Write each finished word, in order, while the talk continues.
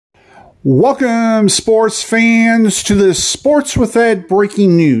Welcome, sports fans, to the Sports with Ed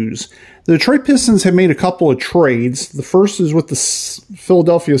breaking news. The Detroit Pistons have made a couple of trades. The first is with the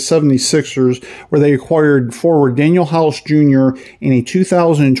Philadelphia 76ers, where they acquired forward Daniel House Jr. in a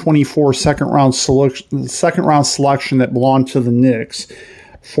 2024 second-round selection that belonged to the Knicks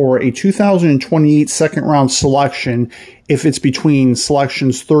for a 2028 second-round selection if it's between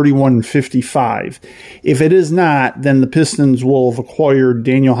selections 31 and 55. If it is not, then the Pistons will have acquired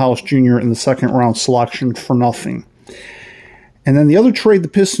Daniel House Jr. in the second-round selection for nothing. And then the other trade the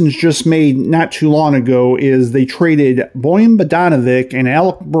Pistons just made not too long ago is they traded Bojan Bogdanovic and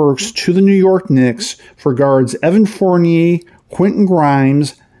Alec Burks to the New York Knicks for guards Evan Fournier, Quentin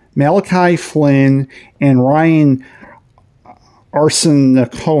Grimes, Malachi Flynn, and Ryan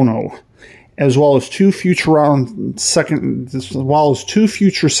Arcidiacono, as well as two future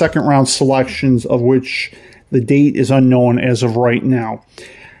second-round selections, of which the date is unknown as of right now.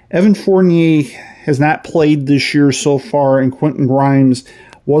 Evan Fournier has not played this year so far, and Quentin Grimes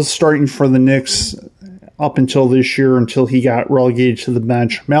was starting for the Knicks up until this year, until he got relegated to the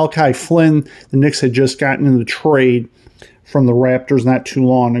bench. Malachi Flynn, the Knicks had just gotten in the trade from the Raptors not too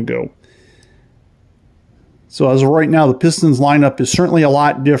long ago. So as of right now, the Pistons lineup is certainly a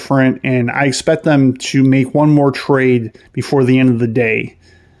lot different, and I expect them to make one more trade before the end of the day.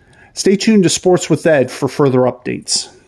 Stay tuned to Sports with Ed for further updates.